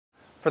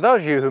For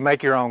those of you who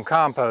make your own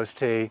compost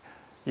tea,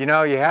 you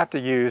know you have to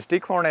use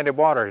dechlorinated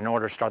water in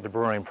order to start the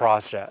brewing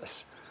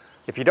process.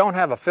 If you don't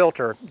have a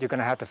filter, you're going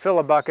to have to fill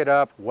a bucket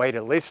up, wait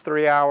at least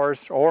 3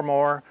 hours or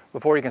more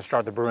before you can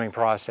start the brewing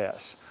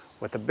process.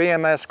 With the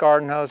BMS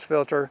garden hose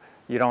filter,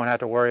 you don't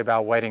have to worry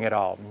about waiting at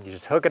all. You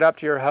just hook it up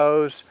to your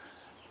hose,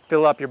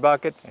 fill up your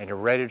bucket, and you're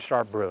ready to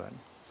start brewing.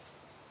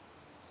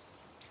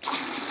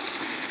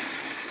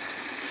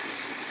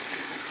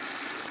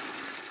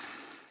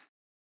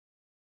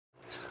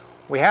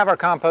 We have our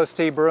compost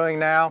tea brewing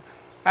now.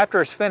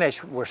 After it's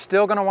finished, we're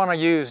still going to want to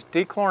use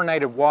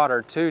dechlorinated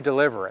water to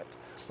deliver it.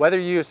 Whether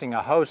you're using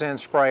a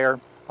hose-end sprayer,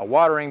 a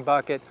watering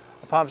bucket,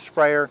 a pump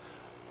sprayer,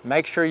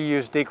 make sure you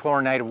use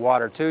dechlorinated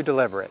water to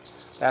deliver it.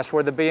 That's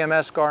where the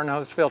BMS garden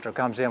hose filter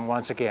comes in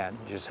once again.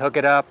 You just hook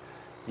it up,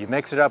 you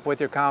mix it up with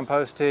your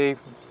compost tea,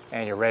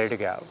 and you're ready to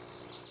go.